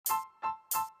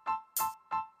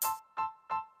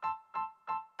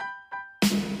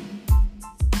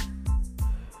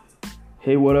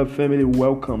Hey, what up, family?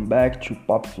 Welcome back to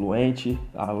Papo Fluente.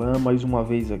 Alan mais uma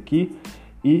vez aqui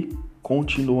e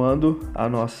continuando a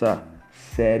nossa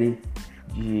série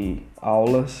de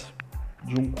aulas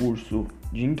de um curso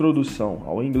de introdução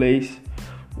ao inglês.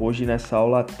 Hoje nessa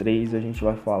aula 3 a gente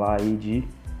vai falar aí de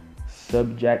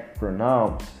subject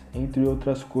pronouns, entre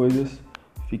outras coisas.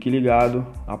 Fique ligado,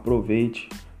 aproveite,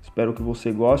 espero que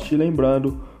você goste e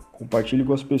lembrando, compartilhe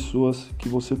com as pessoas que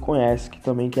você conhece que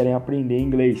também querem aprender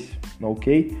inglês,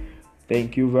 ok?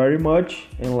 Thank you very much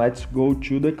and let's go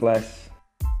to the class.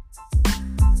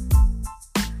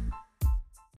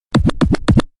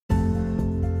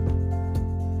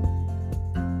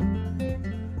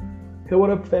 Hey,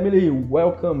 what up, family?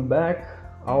 Welcome back.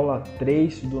 Aula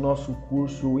 3 do nosso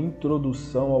curso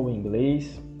Introdução ao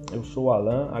Inglês. Eu sou o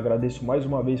Alan, agradeço mais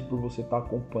uma vez por você estar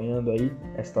acompanhando aí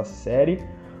esta série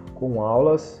com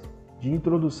aulas de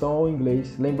introdução ao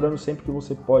inglês. Lembrando sempre que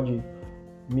você pode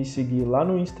me seguir lá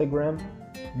no Instagram,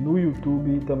 no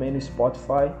YouTube e também no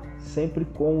Spotify, sempre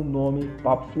com o nome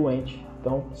Papo Fluente.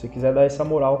 Então, se quiser dar essa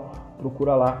moral,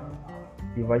 procura lá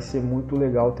e vai ser muito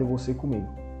legal ter você comigo.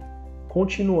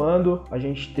 Continuando, a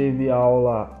gente teve a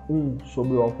aula 1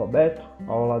 sobre o alfabeto,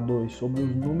 a aula 2 sobre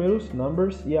os números,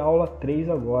 numbers, e a aula 3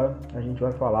 agora a gente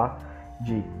vai falar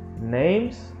de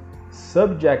names,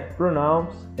 subject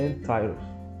pronouns and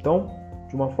titles. Então,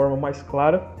 de uma forma mais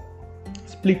clara,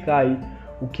 explicar aí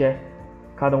o que é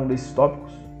cada um desses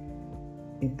tópicos.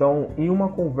 Então, em uma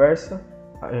conversa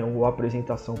ou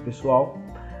apresentação pessoal,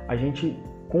 a gente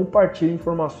compartilha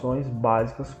informações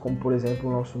básicas, como por exemplo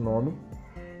o nosso nome.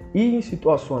 E em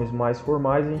situações mais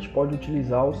formais, a gente pode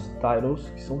utilizar os titles,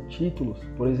 que são títulos.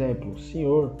 Por exemplo,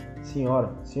 senhor,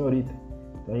 senhora, senhorita.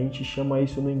 Então a gente chama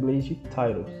isso no inglês de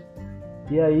titles.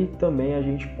 E aí também a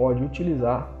gente pode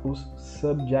utilizar os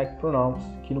subject pronouns,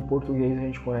 que no português a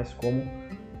gente conhece como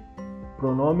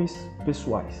pronomes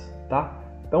pessoais, tá?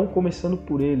 Então, começando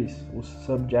por eles, os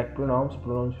subject pronouns,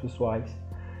 pronomes pessoais.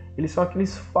 Eles são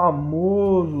aqueles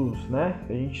famosos, né?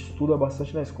 Que a gente estuda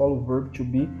bastante na escola, o verb to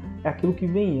be. É aquilo que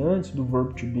vem antes do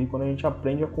verb to be, quando a gente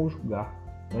aprende a conjugar.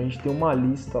 Então, a gente tem uma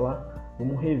lista lá,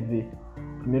 vamos rever.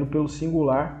 Primeiro, pelo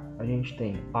singular, a gente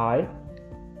tem I,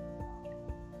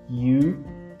 you,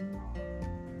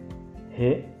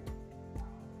 he,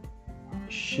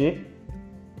 she,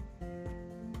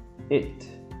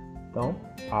 it. Então,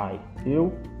 I,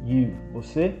 eu, you,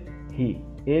 você, he,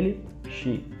 ele,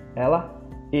 she, ela,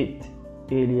 it,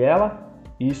 ele, ela,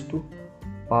 isto,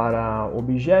 para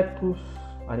objetos,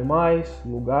 animais,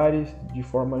 lugares, de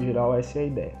forma geral, essa é a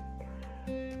ideia.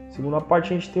 Segunda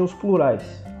parte, a gente tem os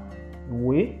plurais.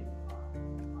 We,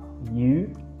 you,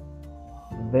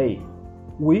 they.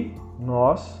 We,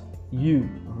 nós, you,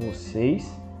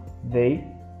 vocês, they,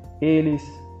 eles,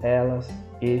 elas,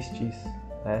 estes,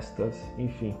 estas,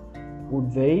 enfim. O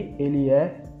they, ele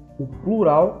é o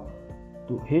plural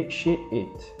do he, she,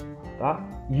 it, tá?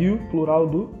 You, plural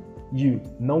do you,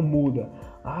 não muda.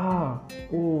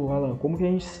 Alan, como que a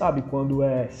gente sabe quando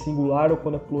é singular ou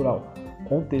quando é plural?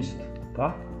 Contexto,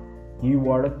 tá?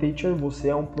 You are a teacher, você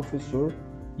é um professor.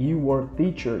 You are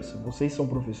teachers, vocês são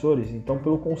professores. Então,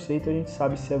 pelo conceito, a gente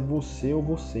sabe se é você ou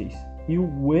vocês. E o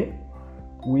we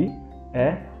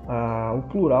é o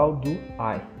plural do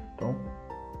I. Então,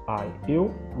 I, eu,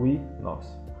 we,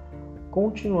 nós.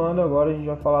 Continuando agora, a gente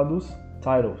vai falar dos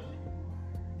titles.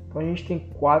 Então, a gente tem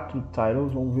 4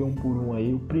 titles, vamos ver um por um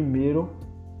aí. O primeiro,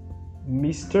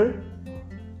 Mr.,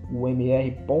 o MR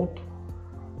ponto,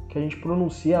 que a gente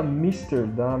pronuncia Mr.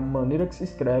 da maneira que se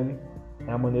escreve,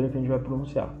 é a maneira que a gente vai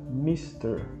pronunciar.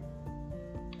 Mr.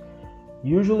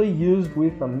 Usually used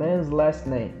with a man's last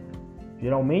name.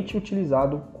 Geralmente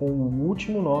utilizado com o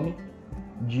último nome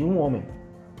de um homem.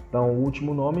 Então, o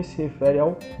último nome se refere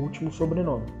ao último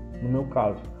sobrenome. No meu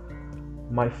caso,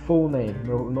 my full name,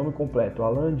 meu nome completo,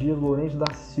 Alan Dias Lourenço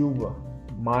da Silva.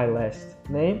 My last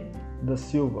name, da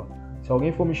Silva. Se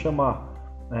alguém for me chamar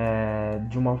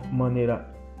de uma maneira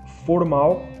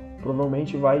formal,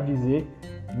 provavelmente vai dizer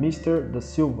Mr. da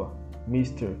Silva.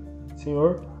 Mr.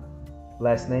 Senhor,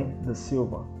 last name da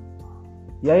Silva.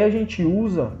 E aí a gente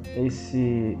usa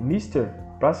esse Mr.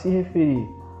 para se referir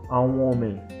a um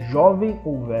homem jovem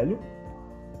ou velho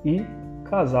e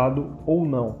casado ou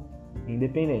não,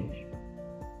 independente.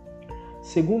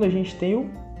 Segundo, a gente tem o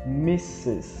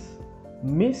Mrs.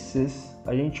 Mrs.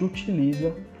 a gente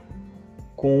utiliza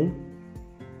com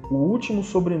o último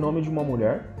sobrenome de uma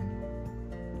mulher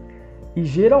e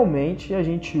geralmente a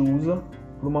gente usa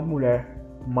para uma mulher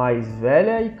mais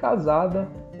velha e casada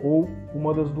ou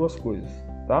uma das duas coisas,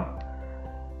 tá?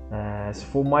 Se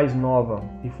for mais nova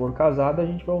e for casada, a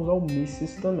gente vai usar o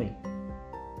Mrs. também.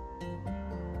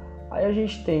 Aí a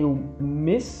gente tem o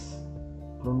miss,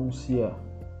 pronuncia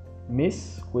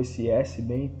miss, com esse S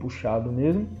bem puxado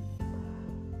mesmo.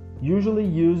 Usually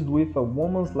used with a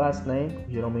woman's last name,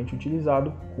 geralmente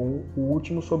utilizado com o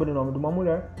último sobrenome de uma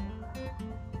mulher.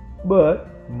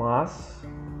 Mas,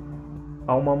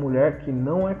 a uma mulher que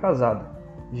não é casada,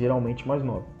 geralmente mais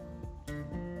nova.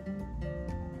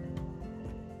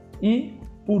 E,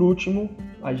 por último,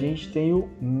 a gente tem o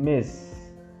miss.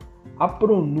 A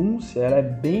pronúncia ela é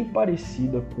bem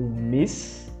parecida com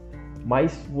miss,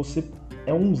 mas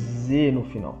é um Z no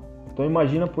final. Então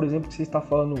imagina, por exemplo, que você está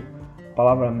falando a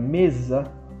palavra mesa,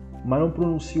 mas não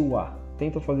pronuncia o A.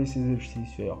 Tenta fazer esse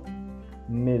exercício aí, ó.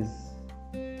 Mes.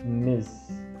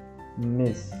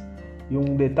 E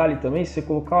um detalhe também, se você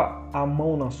colocar a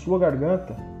mão na sua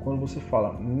garganta, quando você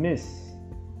fala mes,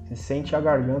 você sente a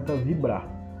garganta vibrar.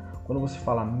 Quando você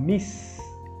fala miss,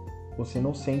 você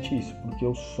não sente isso, porque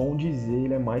o som de Z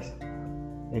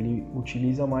ele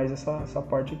utiliza mais essa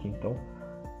parte aqui. Então,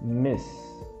 miss,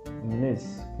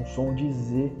 com som de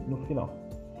Z no final.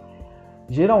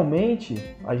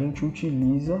 Geralmente, a gente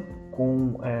utiliza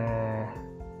com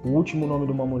o último nome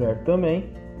de uma mulher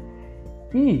também,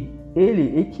 e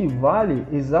ele equivale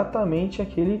exatamente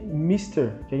àquele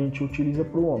Mr. que a gente utiliza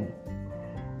para o homem.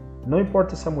 Não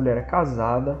importa se a mulher é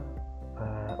casada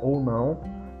ou não,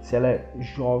 se ela é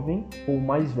jovem ou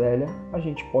mais velha, a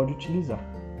gente pode utilizar,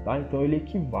 tá? Então ele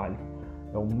equivale,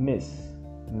 é o miss,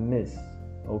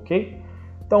 ok?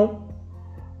 Então,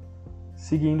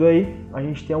 seguindo aí, a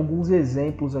gente tem alguns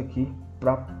exemplos aqui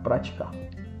para praticar.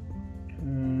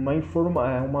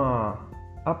 Uma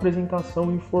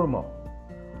apresentação informal.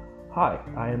 Hi,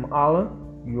 I am Alan,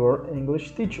 your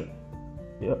English teacher.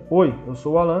 Oi, eu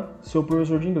sou o Alan, seu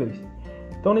professor de inglês.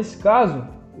 Então, nesse caso,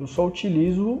 eu só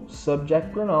utilizo o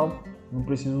subject pronoun, não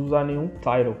preciso usar nenhum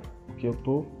title, porque eu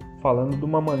estou falando de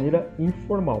uma maneira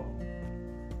informal.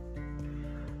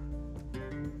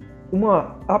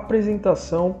 Uma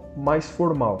apresentação mais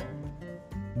formal.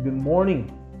 Good morning.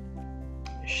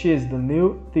 She's the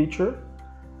new teacher,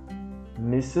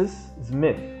 Mrs.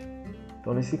 Smith.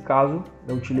 Então, nesse caso,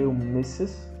 eu utilizei o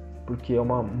Mrs. porque é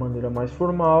uma maneira mais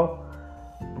formal.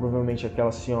 Provavelmente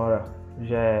aquela senhora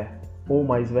já é ou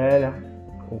mais velha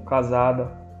ou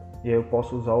casada, e aí eu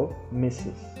posso usar o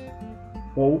Mrs.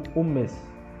 ou o Miss.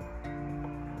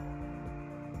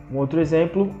 Um outro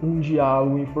exemplo, um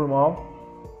diálogo informal.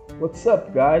 What's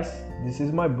up, guys? This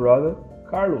is my brother,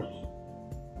 Carlos.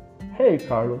 Hey,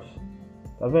 Carlos.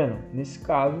 Tá vendo? Nesse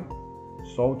caso,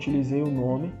 só utilizei o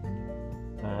nome.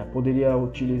 Poderia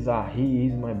utilizar he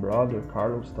is my brother,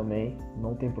 Carlos também,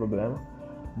 não tem problema.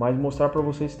 Mas mostrar para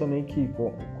vocês também que,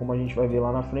 como a gente vai ver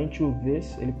lá na frente, o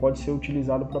this ele pode ser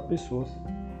utilizado para pessoas.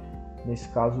 Nesse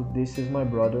caso, this is my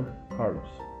brother, Carlos.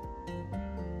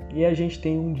 E a gente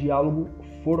tem um diálogo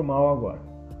formal agora.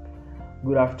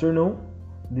 Good afternoon.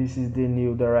 This is the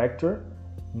new director,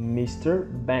 Mr.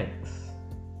 Banks.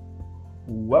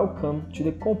 Welcome to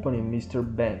the company, Mr.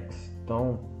 Banks.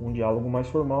 Então, um diálogo mais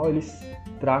formal, eles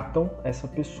tratam essa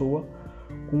pessoa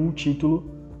com o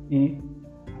título e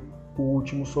o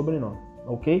último sobrenome,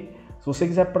 ok? Se você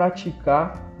quiser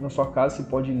praticar na sua casa, você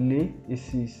pode ler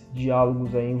esses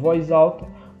diálogos aí em voz alta,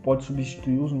 pode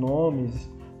substituir os nomes,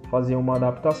 fazer uma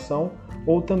adaptação,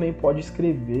 ou também pode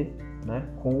escrever, né,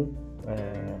 com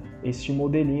este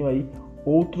modelinho aí,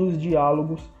 outros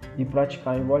diálogos e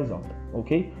praticar em voz alta,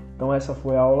 ok? Então essa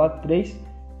foi a aula 3.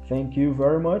 Thank you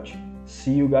very much.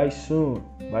 See you guys soon.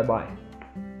 Bye bye.